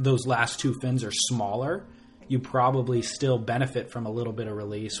those last two fins are smaller, you probably still benefit from a little bit of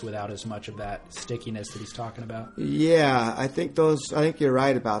release without as much of that stickiness that he's talking about. Yeah, I think you're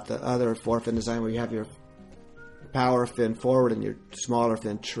right about the other forefin design where you have your power fin forward and your smaller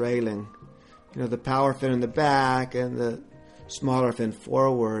fin trailing. You know, the power fin in the back and the smaller fin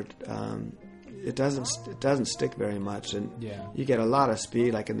forward, it doesn't stick very much, and you get a lot of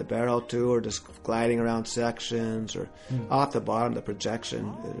speed, like in the barrel too, or just gliding around sections, or off the bottom, the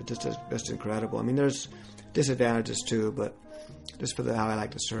projection. It's just incredible. I mean, there's disadvantages too, but just for how I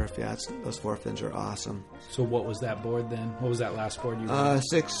like to surf, those forefins are awesome. So what was that board then? What was that last board you were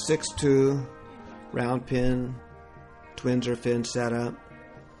 6.2 round pin, Twinser fin setup.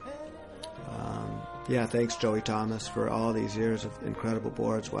 Thanks Joey Thomas for all these years of incredible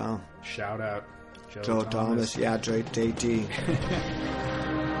boards. Wow. Shout out Joe Thomas. Yeah, JT.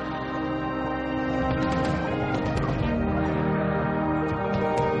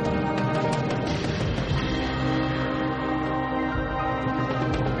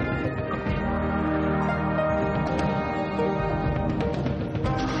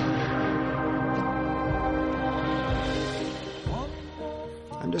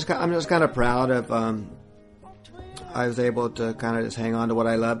 I'm just kind of proud of I was able to kind of just hang on to what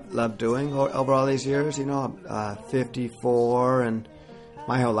I love doing over all these years. You know, I'm 54, and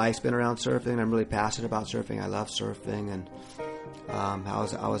my whole life's been around surfing. I'm really passionate about surfing. I love surfing, and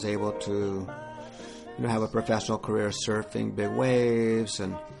I was able to, have a professional career surfing big waves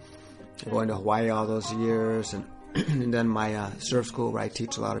and going to Hawaii all those years, and and then my surf school where I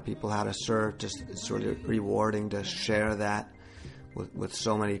teach a lot of people how to surf. Just it's really rewarding to share that with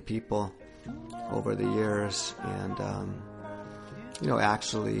so many people over the years, and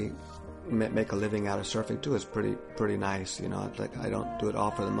actually make a living out of surfing too is pretty nice. It's like I don't do it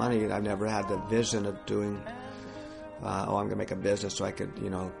all for the money. I've never had the vision of doing I'm gonna make a business so I could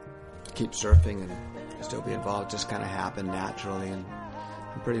keep surfing and still be involved. It just kind of happened naturally, and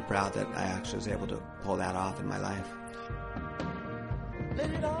I'm pretty proud that I actually was able to pull that off in my life.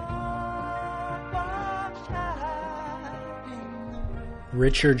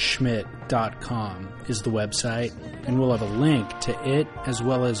 RichardSchmidt.com is the website, and we'll have a link to it as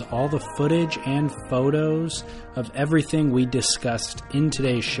well as all the footage and photos of everything we discussed in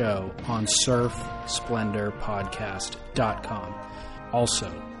today's show on surfsplendorpodcast.com.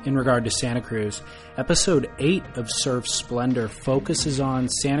 Also, in regard to Santa Cruz, episode 8 of Surf Splendor focuses on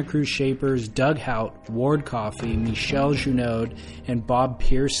Santa Cruz shapers Doug Hout, Ward Coffey, Michelle Junod, and Bob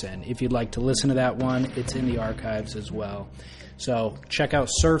Pearson. If you'd like to listen to that one, it's in the archives as well. So check out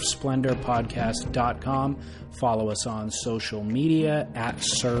surfsplendorpodcast.com. Follow us on social media at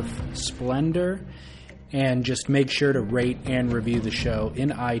Surf Splendor. And just make sure to rate and review the show in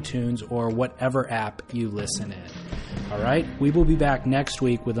iTunes or whatever app you listen in. All right, we will be back next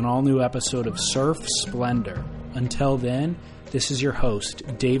week with an all-new episode of Surf Splendor. Until then, this is your host,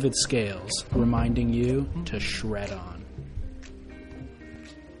 David Scales, reminding you to shred on.